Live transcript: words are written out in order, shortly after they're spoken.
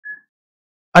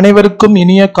அனைவருக்கும்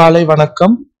இனிய காலை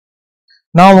வணக்கம்.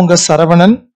 நான் உங்க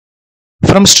Saravanan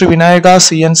from Sri Vinayaka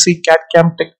CNC CAD/CAM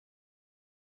tech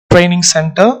training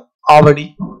centre Avadi.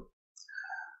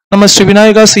 நம்ம ஸ்ரீ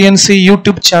விநாயகா சிஎன்சி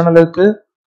யூடியூப் சேனலுக்கு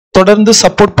தொடர்ந்து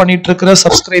சப்போர்ட் பண்ணிட்டு இருக்கிற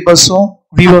சப்ஸ்கிரைபர்ஸும்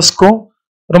வியூவர்ஸ்க்கும்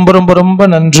ரொம்ப ரொம்ப ரொம்ப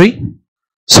நன்றி.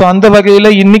 ஸோ அந்த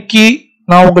வகையில் இன்னைக்கு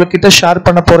நான் உங்ககிட்ட ஷேர்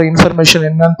பண்ண போற இன்ஃபர்மேஷன்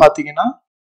என்னன்னு பார்த்தீங்கன்னா,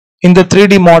 இந்த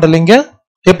 3D மாடலிங்கை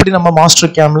எப்படி நம்ம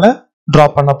மாஸ்டர் கேம்ல டிரா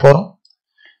பண்ண போறோம்.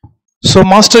 So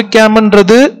master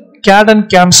கேம்ன்றது CAD and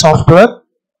game software.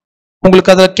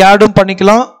 உங்களுக்கு அதை CADும்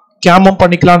பண்ணிக்கலாம், கேமும்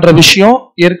பண்ணிக்கலான்ற விஷயம்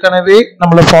ஏற்கனவே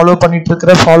நம்மளை ஃபாலோ பண்ணிட்டு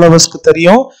இருக்கிற ஃபாலோவர்ஸ்க்கு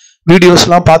தெரியும்,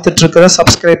 வீடியோஸ்லாம் பார்த்துட்டு இருக்கிற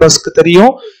சப்ஸ்கிரைபர்ஸ்க்கு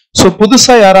தெரியும். ஸோ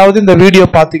புதுசா யாராவது இந்த வீடியோ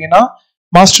பார்த்தீங்கன்னா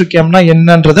மாஸ்டர் கேம்னா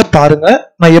என்னன்றதை பாருங்க,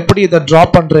 நான் எப்படி இதை டிரா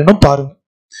பண்றேன்னு பாருங்க.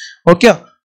 ஓகே,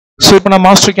 ஸோ இப்போ நான்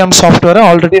மாஸ்டர் கேம் சாஃப்ட்வேரை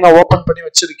ஆல்ரெடி நான் ஓப்பன் பண்ணி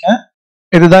வச்சிருக்கேன்.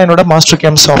 இதுதான் என்னோட மாஸ்டர்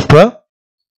கேம் சாஃப்ட்வேர்.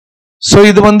 ஸோ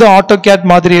இது வந்து AutoCAD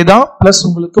மாதிரியே தான், பிளஸ்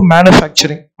உங்களுக்கு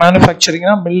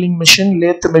மேனுஃபேக்சரிங்னா milling machine,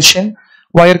 lathe machine,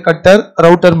 wire cutter,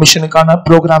 router மிஷினுக்கான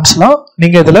ப்ரோக்ராம்ஸ்லாம்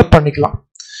நீங்க இதில் பண்ணிக்கலாம்.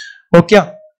 ஓகே,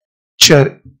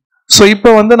 சரி. ஸோ இப்போ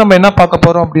வந்து நம்ம என்ன பார்க்க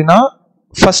போறோம் அப்படின்னா,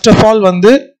 ஃபர்ஸ்ட் ஆஃப் ஆல்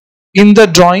வந்து இந்த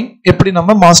டிராயிங் எப்படி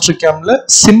நம்ம மாஸ்டர் கேம்ல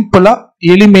சிம்பிளா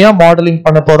எளிமையா மாடலிங்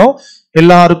பண்ண போறோம்,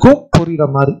 எல்லாருக்கும் புரியுற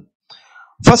மாதிரி.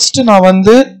 ஃபர்ஸ்ட் நான்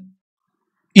வந்து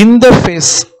இந்த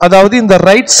ஃபேஸ், அதாவது இந்த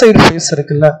ரைட் சைடு ஃபேஸ்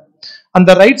இருக்குல்ல,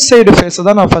 அந்த ரைட் சைடு ஃபேஸ்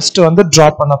தான் நான் ஃபர்ஸ்ட் வந்து டிரா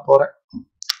பண்ண போறேன்.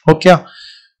 ஓகே,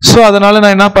 ஸோ அதனால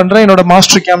நான் என்ன பண்றேன், என்னோட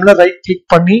மாஸ்டர் கேம்ல ரைட் கிளிக்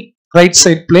பண்ணி right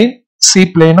side plane, C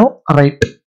பிளேனும் right.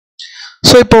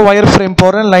 So இப்போ வயர் ஃப்ரேம்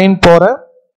போறேன், லைன் போறேன்,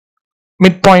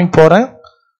 மிட் பாயிண்ட் போறேன்.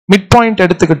 மிட் பாயிண்ட்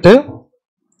எடுத்துக்கிட்டு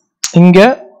இங்க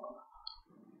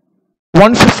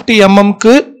 150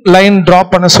 mmக்கு லைன் டிரா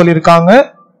பண்ண சொல்லியிருக்காங்க.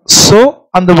 ஸோ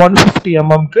அந்த 150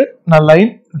 mmக்கு நான்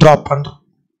லைன் டிரா பண்றேன்.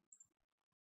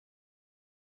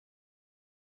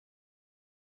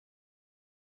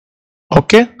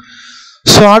 ஓகே,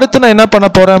 ஸோ அடுத்து நான் என்ன பண்ண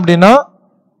போறேன் அப்படின்னா,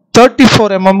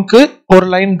 34 mmக்கு ஒரு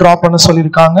லைன் டிரா பண்ண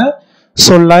சொல்லியிருக்காங்க.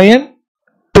 So line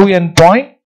to end point,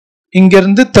 இங்க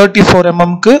இருந்து 34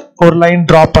 mmக்கு ஒரு லைன்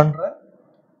டிரா பண்றேன்.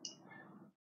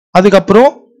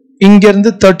 அதுக்கப்புறம் இங்க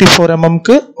இருந்து 34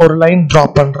 mmக்கு ஒரு லைன் டிரா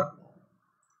பண்றேன்.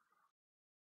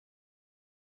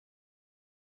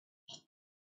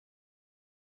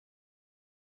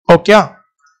 ஓகே,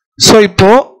 ஸோ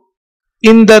இப்போ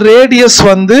இந்த ரேடியஸ்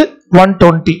வந்து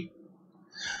 120.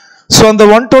 ஸோ அந்த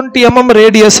 120 mm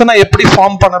ரேடியஸ் நான் எப்படி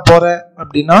ஃபார்ம் பண்ண போறேன்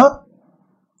அப்படின்னா,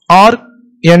 arc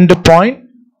end point,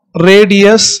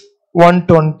 radius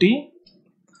 120,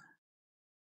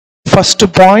 first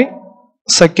point,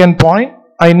 second point,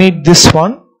 I need this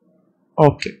one.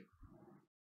 Okay,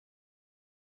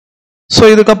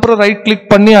 so இதுக்கப்புறம் ரைட் கிளிக்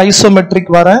பண்ணி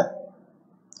ஐசோமெட்ரிக் வரேன்.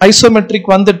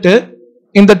 ஐசோமெட்ரிக் வந்துட்டு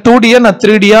இந்த 2D நான்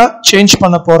 3D சேஞ்ச்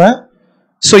பண்ண போறேன்.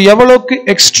 ஸோ எவ்வளவுக்கு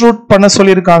எக்ஸ்ட்ரூட் பண்ண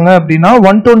சொல்லியிருக்காங்க அப்படின்னா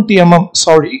 120 mm,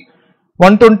 சாரி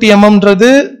 120 mmன்றது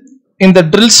இந்த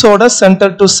ட்ரில்ஸோட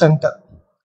சென்டர் டு சென்டர்.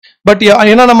 பட்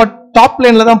ஏன்னா நம்ம டாப்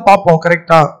பிளேன்ல தான் பார்ப்போம்,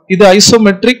 கரெக்டா? இது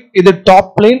ஐசோமெட்ரிக், இது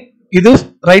டாப் பிளேன், இது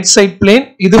ரைட் சைட் பிளேன்,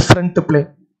 இது ஃப்ரண்ட் பிளேன்.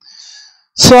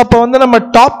 ஸோ அப்போ வந்து நம்ம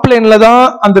டாப் பிளேன்ல தான்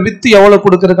அந்த வித்து எவ்வளவு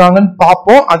கொடுத்துருக்காங்கன்னு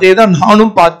பார்ப்போம். அதே தான்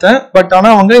நானும் பார்த்தேன். பட்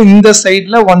ஆனால் அவங்க இந்த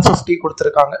சைட்ல 150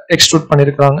 கொடுத்துருக்காங்க, எக்ஸ்ட்ரூட்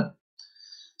பண்ணிருக்காங்க.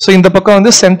 ஸோ இந்த பக்கம்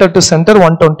வந்து சென்டர் டு சென்டர்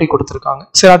 120 கொடுத்துருக்காங்க.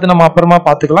 சரி, அது நம்ம அப்புறமா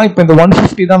பார்த்துக்கலாம். இப்போ இந்த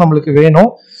 150 தான் நம்மளுக்கு வேணும்.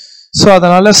 ஸோ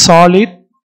அதனால சாலிட்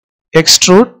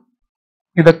எக்ஸ்ட்ரூட்,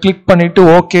 இதை கிளிக் பண்ணிட்டு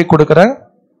ஓகே கொடுக்குறேன்.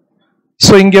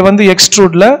 ஸோ இங்க வந்து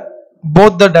எக்ஸ்ட்ரூட்ல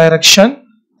போத் த டைரக்ஷன்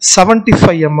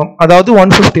 75 mm, அதாவது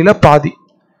 150ல பாதி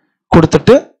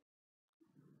கொடுத்துட்டு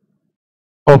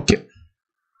ஓகே.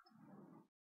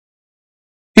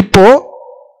 இப்போ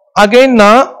அகைன்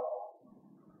நான்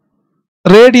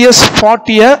ரேடியஸ்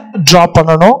 40 டிரா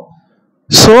பண்ணணும்.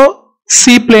 ஸோ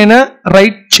சி பிளேனை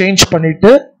ரைட் சேஞ்ச்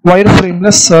பண்ணிட்டு வயர் ஃப்ரேம்ல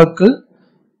சர்க்கிள்.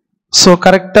 ஸோ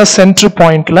கரெக்டா சென்டர்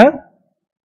பாயிண்ட்ல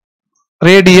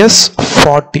ரேடியஸ்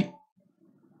 40.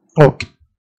 ஓகே,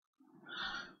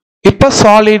 இப்ப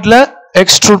சாலிட்ல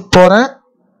எக்ஸ்ட்ரூட் போறேன்,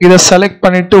 இதை செலக்ட்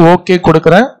பண்ணிட்டு ஓகே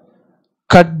கொடுக்குறேன்.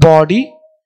 கட் பாடி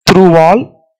த்ரூ வால்.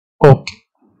 ஓகே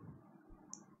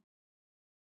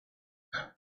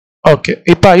ஓகே,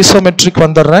 இப்ப ஐசோமெட்ரிக்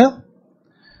வந்துடுறேன்.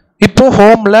 இப்போ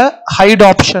ஹோம்ல ஹைட்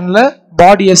ஆப்ஷன்ல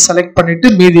பாடியை செலக்ட் பண்ணிட்டு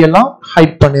மீதி எல்லாம்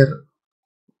ஹைட் பண்ணிடுறேன்.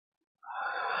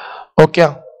 ஓகே,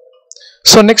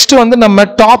 ஸோ நெக்ஸ்ட் வந்து நம்ம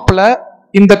டாப்ல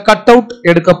இந்த கட் அவுட்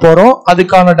எடுக்க போறோம்.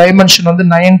 அதுக்கான டைமென்ஷன் வந்து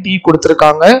 90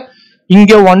 கொடுத்துருக்காங்க.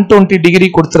 இங்க 120 டிகிரி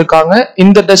கொடுத்துருக்காங்க.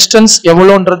 இந்த டிஸ்டன்ஸ்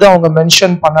எவ்வளோன்றது அவங்க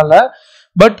மென்ஷன் பண்ணல.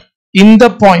 பட் இந்த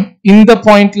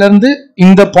பாயிண்ட்ல இருந்து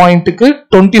இந்த பாயிண்ட்டுக்கு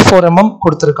 24 mm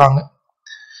கொடுத்துருக்காங்க.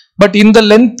 பட் இந்த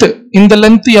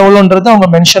லென்த் எவ்வளவுன்றது அவங்க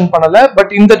மென்ஷன் பண்ணல,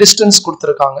 பட் இந்த டிஸ்டன்ஸ்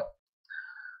கொடுத்திருக்காங்க.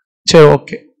 சரி,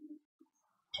 ஓகே.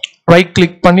 ரைட்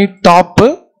கிளிக் பண்ணி டாப்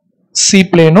சி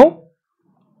பிளேனும்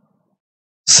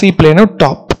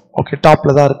டாப். ஓகே, டாப்ல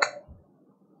தான் இருக்கு.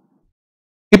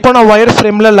 இப்போ நான் வயர்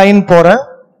ஃப்ரேம்ல லைன் போறேன்.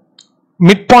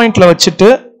 மிட் பாயிண்ட்ல வச்சுட்டு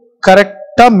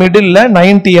கரெக்டா மிடில்ல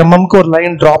 90 mm ஒரு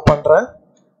லைன் டிரா பண்றேன்.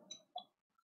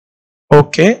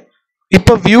 ஓகே,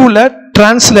 இப்போ வியூல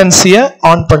டிரான்ஸ்லென்சிய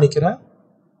ஆன் பண்ணிக்கிறேன்.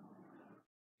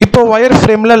 இப்போ வயர்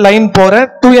ஃப்ரேம்ல லைன் போறேன்.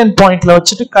 2 end பாயிண்ட்ல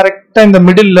வச்சுட்டு கரெக்டா இந்த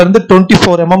மிடில்ல இருந்து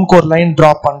 24 mm ஒரு லைன்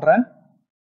டிரா பண்றேன்.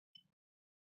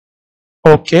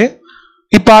 ஓகே,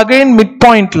 இப்போ அகைன் மிட்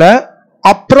பாயிண்ட்ல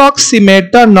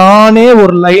அப்ராக்சிமேட்டா நானே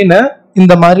ஒரு லைனை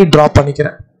இந்த மாதிரி டிரா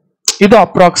பண்ணிக்கிறேன். இது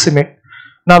அப்ராக்சிமேட்,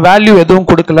 நான் வேல்யூ எதுவும்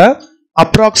கொடுக்கல,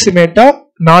 அப்ராக்சிமேட்டா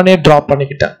நானே டிரா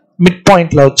பண்ணிக்கிட்டேன் மிட்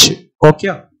பாயிண்ட்ல வச்சு. ஓகே,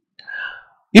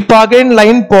 இப்போ அகைன்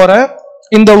லைன் போறேன்.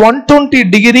 இந்த 120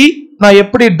 டிகிரி நான்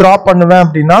எப்படி டிரா பண்ணுவேன்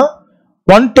அப்படின்னா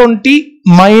 120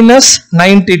 minus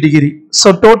 90 degree, so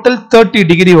total 30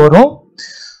 degree வரும்.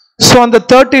 ஸோ அந்த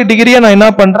 30 டிகிரியை நான் என்ன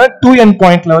பண்றேன், 2 end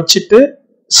பாயிண்ட்ல வச்சுட்டு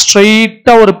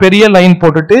ஸ்ட்ரெயிட்டா ஒரு பெரிய லைன்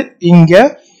போட்டுட்டு இங்க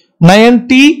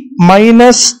 90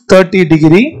 மைனஸ் 30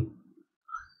 டிகிரி.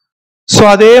 ஸோ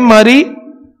அதே மாதிரி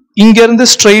இங்க இருந்து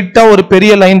ஸ்ட்ரெயிட்டா ஒரு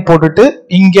பெரிய லைன் போட்டுட்டு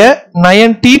இங்க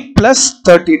 90 பிளஸ்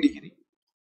 30 டிகிரி.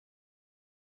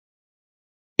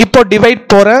 இப்போ டிவைட்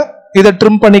போறேன், இதை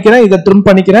ட்ரிம் பண்ணிக்கிறேன், இதை ட்ரிம்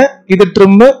பண்ணிக்கிறேன், இது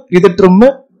ட்ரிம், இது ட்ரிம்,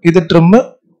 இது ட்ரிம்.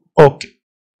 ஓகே,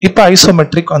 இப்போ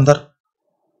ஐசோமெட்ரிக் வந்துடும்.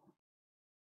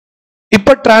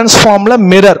 இப்போ டிரான்ஸ்ஃபார்ம்ல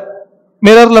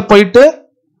மிரர்ல போயிட்டு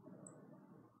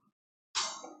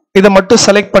இதை மட்டும்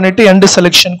செலக்ட் பண்ணிட்டு எண்ட்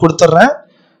செலெக்ஷன் கொடுத்துறேன்.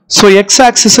 ஸோ எக்ஸ்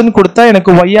ஆக்சிஸ்ன்னு கொடுத்தா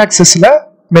எனக்கு ஒய் ஆக்சிஸ்ல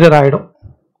மிரர் ஆயிடும்.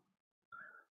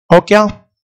 Okay,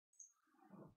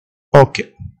 okay.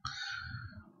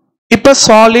 இப்போ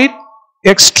சாலிட்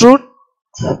எக்ஸ்ட்ரூட்,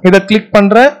 இதை கிளிக்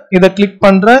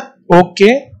பண்றேன். Okay,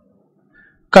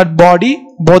 cut body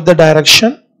both the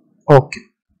direction. Okay,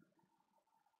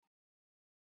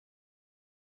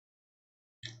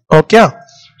 okay.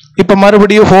 இப்போ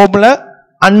மறுபடியும் ஹோம்ல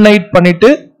அன்ஹைட் பண்ணிட்டு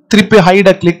திருப்பி ஹைட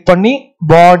கிளிக் பண்ணி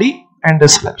பாடி அண்ட்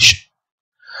செலக்ஷன்.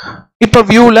 இப்போ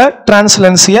வியூல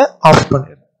டிரான்ஸ்லென்சிய ஆஃப்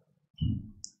பண்ணிடுறேன்.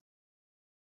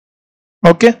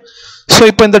 ஓகே, ஸோ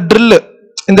இப்போ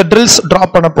இந்த ட்ரில்ஸ் டிரா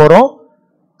பண்ண போறோம்.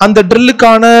 அந்த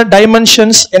ட்ரில்லுக்கான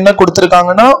டைமென்ஷன்ஸ் என்ன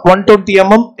கொடுத்திருக்காங்கன்னா 120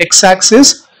 mm X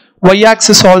axis, Y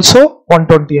axis also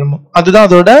 120 mm, அதுதான்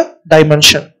அதோட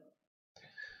டைமென்ஷன்.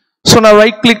 ஸோ நான்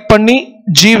ரைட் கிளிக் பண்ணி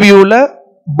ஜி வியூல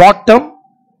பாட்டம்,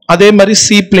 அதே மாதிரி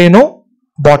சி பிளேனும்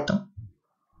பாட்டம்.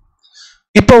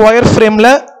 இப்போ வயர் ஃப்ரேம்ல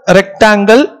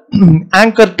rectangle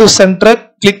anchor to centre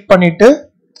click பண்ணிட்டு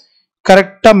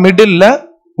கரெக்டா மிடில்ல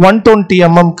 120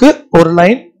 mm ஒரு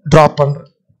லைன் டிரா பண்றேன்.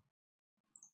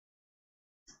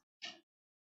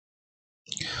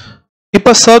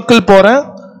 இப்ப சர்க்கிள் போறேன்.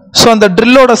 ஸோ அந்த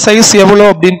ட்ரில்லோட சைஸ் எவ்வளோ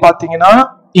அப்படின்னு பாத்தீங்கன்னா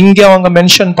இங்க அவங்க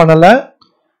மென்ஷன் பண்ணல,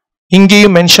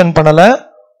 இங்கேயும் மென்ஷன் பண்ணல,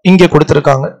 இங்க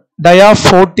கொடுத்திருக்காங்க டயா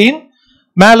 14.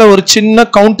 மேல ஒரு சின்ன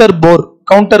கவுண்டர்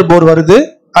போர் வருது,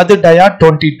 அது டயா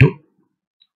 22.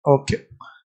 ஓகே,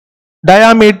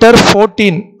 டயாமீட்டர்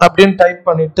 14 அப்படின்னு டைப்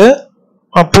பண்ணிட்டு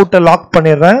பூட்டை லாக்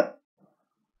பண்ணிடுறேன்.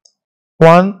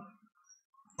 1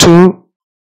 2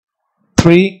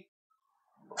 3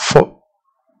 4.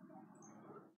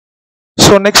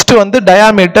 ஸோ நெக்ஸ்ட் வந்து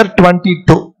டயாமீட்டர்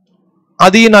 22,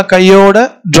 அதையும் நான் கையோட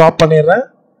டிரா பண்ணிடுறேன்.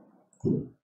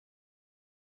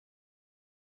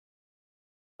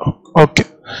 ஓகே,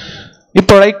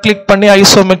 இப்போ ரைட் கிளிக் பண்ணி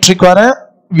ஐசோமெட்ரிக் வரேன்.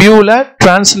 வியூல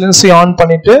டிரான்ஸ்லென்சி ஆன்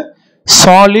பண்ணிட்டு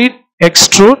சாலிட்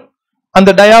எக்ஸ்ட்ரூட், அந்த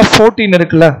டயா 14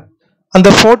 இருக்குல்ல, அந்த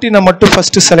 14 மட்டும்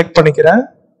ஃபர்ஸ்ட் செலக்ட் பண்ணிக்கிறேன்.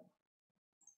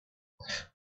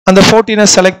 அந்த 14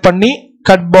 செலக்ட் பண்ணி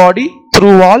கட் பாடி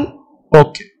த்ரூ வால்.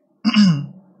 ஓகே,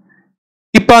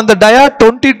 இப்போ அந்த டயா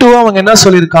 22 அவங்க என்ன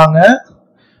சொல்லியிருக்காங்க,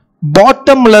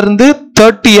 பாட்டம்ல இருந்து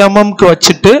 30 mm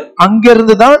வச்சுட்டு அங்க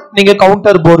இருந்து தான் நீங்க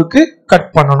கவுண்டர் போருக்கு கட்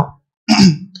பண்ணணும்.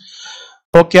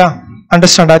 ஓகே,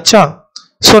 அண்டர்ஸ்டாண்ட் ஆச்சா?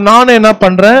 சோ நான் என்ன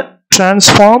பண்றேன்,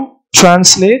 transform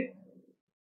translate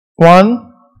 1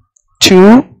 2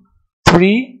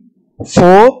 3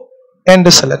 4 end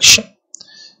selection.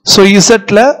 So Z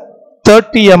ல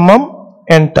 30 mm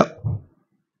enter,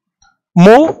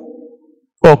 move.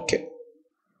 Okay,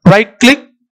 right click,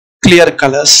 clear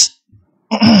colors.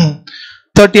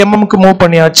 30 mm க்கு மூவ்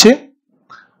பண்ணியாச்சு.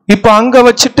 இப்போ அங்க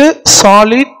வச்சிட்டு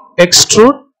solid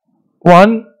extrude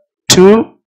 1 2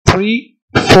 3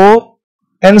 4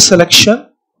 end selection.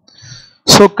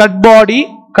 So cut body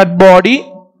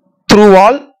through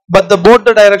wall, but the both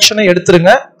the direction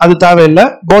எடுத்துருங்க, அது தேவையில்லை.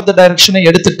 both the direction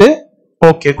எடுத்துட்டு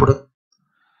ஓகே கொடு.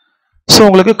 ஸோ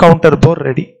உங்களுக்கு கவுண்டர் போர்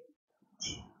ரெடி.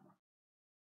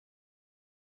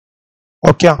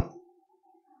 Okay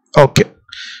okay.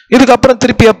 இதுக்கப்புறம்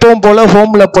திருப்பி எப்பவும் போல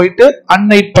ஹோம்ல போயிட்டு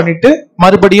அன்ஹைட் பண்ணிட்டு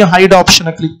மறுபடியும் ஹைட்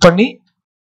ஆப்ஷனை கிளிக் பண்ணி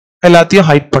எல்லாத்தையும்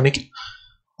ஹைட் பண்ணிக்க.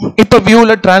 இப்ப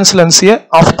வியூல டிரான்ஸ்லன்சியை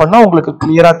ஆஃப் பண்ணா உங்களுக்கு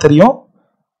கிளியரா தெரியும்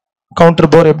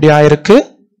கவுண்டர் போர் எப்படி ஆயிருக்கு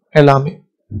எல்லாமே.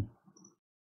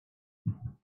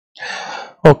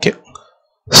 ஓகே.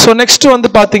 சோ நெக்ஸ்ட் வந்து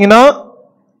பாத்தீங்கன்னா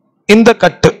இந்த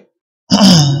கட்டு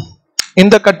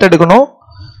எடுக்கணும்.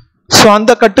 சோ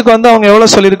அந்த கட்டுக்கு வந்து அவங்க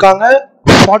எவ்வளவு சொல்லியிருக்காங்க,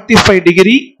 45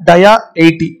 டிகிரி டயா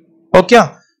 80. ஓகே.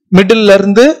 மிடில்ல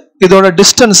இருந்து இதோட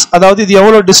டிஸ்டன்ஸ், அதாவது இது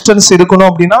எவ்வளவு டிஸ்டன்ஸ் இருக்கணும்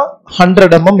அப்படின்னா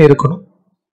 100 mm இருக்கணும்.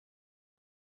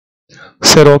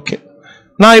 சரி ஓகே.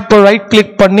 நான் இப்போ ரைட்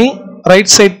கிளிக் பண்ணி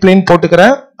ரைட் சைட் பிளேன்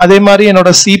போட்டுக்கிறேன். அதே மாதிரி என்னோட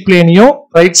சி பிளேனையும்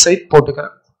ரைட் சைட்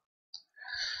போட்டுக்கிறேன்.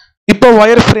 இப்போ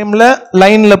வயர் ஃப்ரேம்ல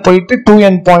லைன்ல போயிட்டு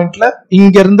 2 பாயிண்ட்ல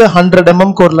இங்க இருந்து 100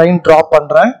 mm ஒரு லைன் டிரா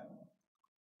பண்றேன்.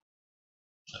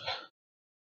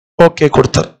 ஓகே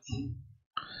கொடுத்தார்.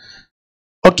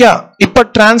 ஓகே. இப்ப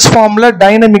டிரான்ஸ்ஃபார்ம்ல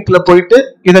டைனமிக்ல போயிட்டு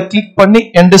இதை கிளிக் பண்ணி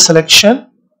எண்ட் செலக்ஷன்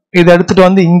இதை எடுத்துட்டு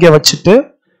வந்து இங்க வச்சுட்டு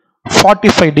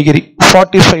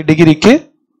 45 டிகிரிக்கு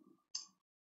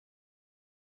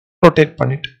ரொட்டேட்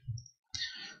பண்ணிட்டு.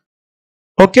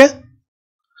 ஓகே.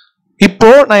 இப்போ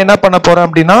நான் என்ன பண்ண போறேன்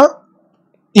அப்படின்னா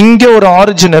இங்க ஒரு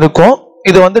ஆரிஜின் இருக்கும்.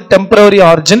 இது வந்து டெம்பரரி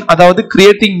ஆரிஜின், அதாவது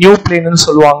கிரியேட்டிங் நியூ பிளேன்னு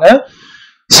சொல்லுவாங்க.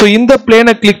 சோ இந்த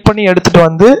பிளேனை கிளிக் பண்ணி எடுத்துட்டு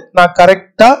வந்து நான்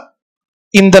கரெக்டா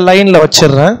இந்த லைன்ல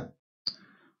வச்சிடுறேன்.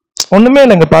 ஒண்ணுமே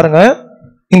இல்லைங்க பாருங்க,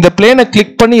 இந்த பிளேனை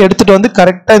கிளிக் பண்ணி எடுத்துட்டு வந்து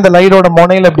கரெக்டா இந்த லைனோட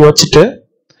முனையில இப்படி வச்சுட்டு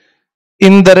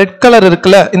இந்த ரெட் கலர்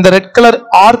இருக்குல்ல, இந்த ரெட் கலர்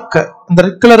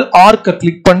ஆர்க்க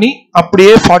கிளிக் பண்ணி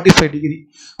அப்படியே 45 டிகிரி.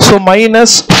 சோ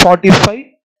 -45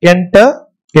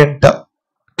 என்டர்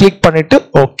கிளிக் பண்ணிட்டு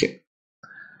ஓகே.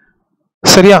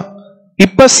 சரியா?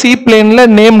 இப்ப சி பிளேன்ல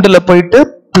நேம்டுல போயிட்டு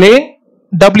பிளேன்,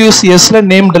 WCSல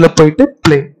நேம்டுல போயிட்டு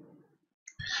பிளேன்.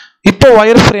 இப்போ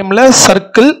வயர் ஃப்ரேம்ல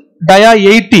சர்க்கிள் டயா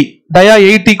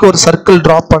 80க்கு ஒரு சர்க்கிள்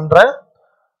டிரா பண்றேன்.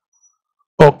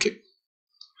 ஓகே.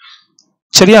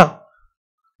 சரியா?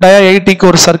 டயா 80க்கு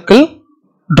ஒரு சர்க்கிள்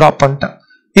டிரா பண்ணிட்டேன்.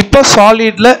 இப்ப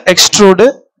சாலிட்ல எக்ஸ்ட்ரூட்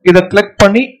இதை கிளிக்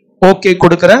பண்ணி ஓகே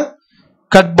கொடுக்கிறேன்.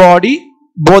 Cut body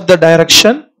both the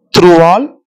direction through all.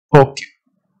 Okay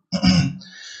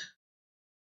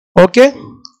okay.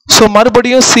 So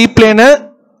மறுபடியும் சி பிளேனை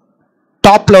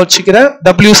டாப்ல வச்சுக்கிறேன்,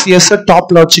 WCS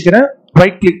டாப்ல வச்சுக்கிறேன்.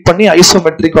 ரைட் கிளிக் பண்ணி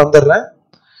ஐசோமெட்ரிக் வந்துடுறேன்.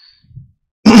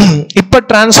 இப்ப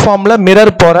டிரான்ஸ்ஃபார்ம்ல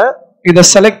மிரர் போறேன். இதை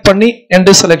செலக்ட் பண்ணி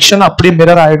எண்ட் செலக்ஷன் அப்படியே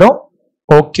மிரர் ஆயிடும்.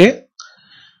 ஓகே.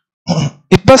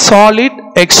 இப்ப சாலிட்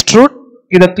எக்ஸ்ட்ரூட்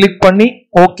இதை கிளிக் பண்ணி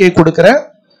ஓகே கொடுக்கிறேன்.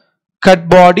 Cut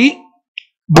body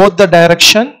both the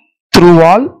direction through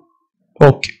all.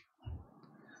 Okay.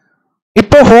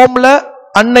 இப்போ ஹோம்ல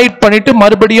அன்ஹைட் பண்ணிட்டு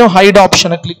மறுபடியும் ஹைட்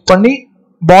ஆப்ஷனை கிளிக் பண்ணி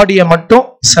பாடியை மட்டும்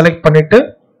செலக்ட் பண்ணிட்டு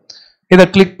இதை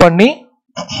கிளிக் பண்ணி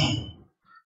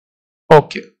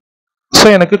ஓகே. சோ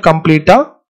எனக்கு கம்ப்ளீட்டா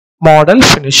மாடல்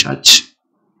ஃபினிஷ் ஆச்சு.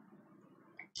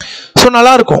 சோ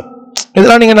நல்லா இருக்கும்.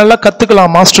 இதெல்லாம் நீங்க நல்லா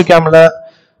கத்துக்கலாம் மாஸ்டர் கேம்ல.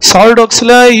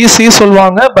 சாலிட்வொர்க்ஸ்ல ஈஸி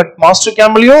சொல்லுவாங்க, பட் மாஸ்டர்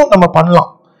கேம்லயும் நம்ம பண்ணலாம்.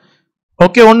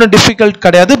 ஓகே, ஒன்றும் டிஃபிகல்ட்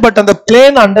கிடையாது. பட் அந்த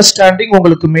பிளேன் அண்டர்ஸ்டாண்டிங்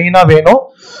உங்களுக்கு மெயினா வேணும்.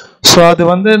 ஸோ அது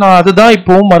வந்து நான் அதுதான்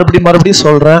இப்போவும் மறுபடியும்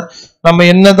சொல்றேன். நம்ம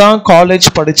என்னதான் காலேஜ்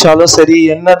படிச்சாலும் சரி,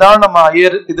 என்னதான் நம்ம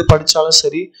ஹையர் இது படிச்சாலும்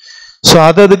சரி, ஸோ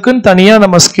அதுக்குன்னு தனியா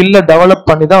நம்ம ஸ்கில்ல டெவலப்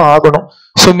பண்ணி தான் ஆகணும்.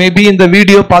 ஸோ மேபி இந்த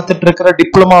வீடியோ பார்த்துட்டு இருக்கிற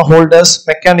diploma holders,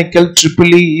 mechanical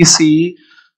EEE ECE,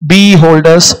 BE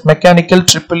holders, mechanical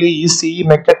EEE ECE,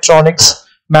 mechatronics,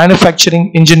 manufacturing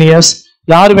engineers,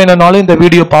 யார் வேணும்னாலும் இந்த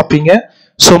வீடியோ பார்ப்பீங்க.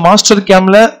 ஸோ மாஸ்டர்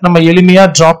கேம்ல நம்ம எளிமையா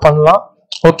டிராப் பண்ணலாம்.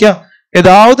 ஓகே.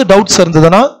 ஏதாவது டவுட்ஸ்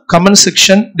இருந்ததுன்னா கமெண்ட்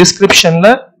செக்ஷன், டிஸ்கிரிப்ஷன்ல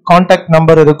கான்டாக்ட்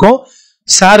நம்பர் இருக்கும்.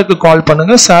 சாருக்கு கால்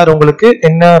பண்ணுங்க. சார் உங்களுக்கு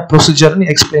என்ன ப்ரொசீஜர்னு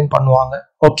எக்ஸ்பிளைன் பண்ணுவாங்க.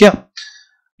 ஓகே.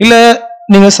 இல்ல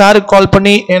நீங்க சாருக்கு கால்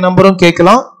பண்ணி என் நம்பரும்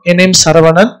கேட்கலாம். என் நேம்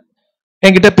சரவணன்.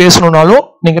 என்கிட்ட பேசணும்னாலும்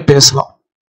நீங்க பேசலாம்.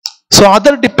 ஸோ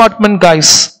அதர் டிபார்ட்மெண்ட்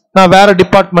கைஸ், நான் வேற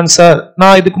டிபார்ட்மெண்ட் சார்,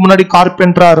 நான் இதுக்கு முன்னாடி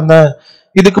கார்பெண்டரா இருந்தேன்,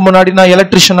 இதுக்கு முன்னாடி நான்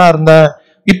எலக்ட்ரிஷியனா இருந்தேன்,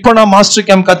 இப்போ நான் மாஸ்டர்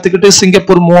கேம் கத்துக்கிட்டு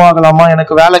சிங்கப்பூர் மூவ் ஆகலாமா,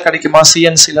 எனக்கு வேலை கிடைக்குமா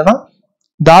சிஎன்சிலனா?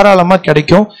 தாராளமா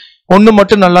கிடைக்கும். ஒண்ணு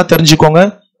மட்டும் நல்லா தெரிஞ்சுக்கோங்க,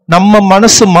 நம்ம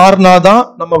மனசு மாறினாதான்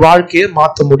நம்ம வாழ்க்கையை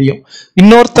மாத்த முடியும்.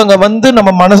 இன்னொருத்தங்க வந்து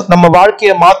நம்ம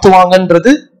வாழ்க்கையை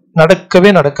மாத்துவாங்கன்றது நடக்கவே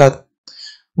நடக்காது.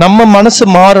 நம்ம மனசு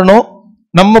மாறணும்.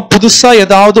 நம்ம புதுசா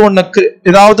ஏதாவது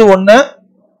ஒண்ண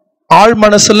ஆள்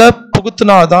மனசுல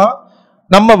புகுத்தினாதான்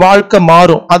நம்ம வாழ்க்கை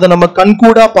மாறும். அதை நம்ம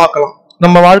கண்கூடா பார்க்கலாம்.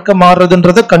 நம்ம வாழ்க்கை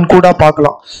மாறுறதுன்றத கண்கூடா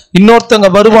பார்க்கலாம். இன்னொருத்தங்க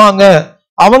வருவாங்க,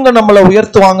 அவங்க நம்மளை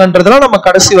உயர்த்துவாங்கன்றதெல்லாம் நம்ம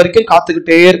கடைசி வரைக்கும்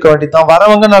காத்துக்கிட்டே இருக்க வேண்டியதுதான்.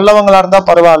 வரவங்க நல்லவங்களா இருந்தா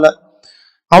பரவாயில்ல,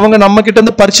 அவங்க நம்ம கிட்ட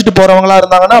இருந்து பறிச்சுட்டு போறவங்களா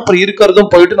இருந்தாங்கன்னா அப்புறம்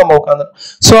இருக்கிறதும் போயிட்டு நம்ம உட்காந்து.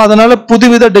 சோ அதனால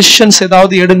புதுவித டெசிஷன்ஸ்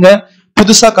ஏதாவது எடுங்க.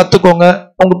 புதுசா கத்துக்கோங்க.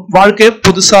 உங்க வாழ்க்கையே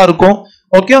புதுசா இருக்கும்.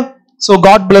 Okay, so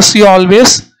God bless you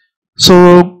always. So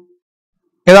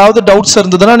ஏதாவது டவுட்ஸ்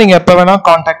இருந்ததுன்னா நீங்க எப்ப வேணா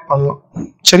காண்டாக்ட் பண்ணலாம்.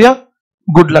 சரியா?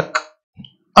 Good luck.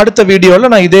 அடுத்த வீடியோல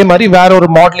நான் இதே மாதிரி வேற ஒரு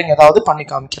மாடலிங் ஏதாவது பண்ணி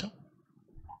காமிக்கிறேன்.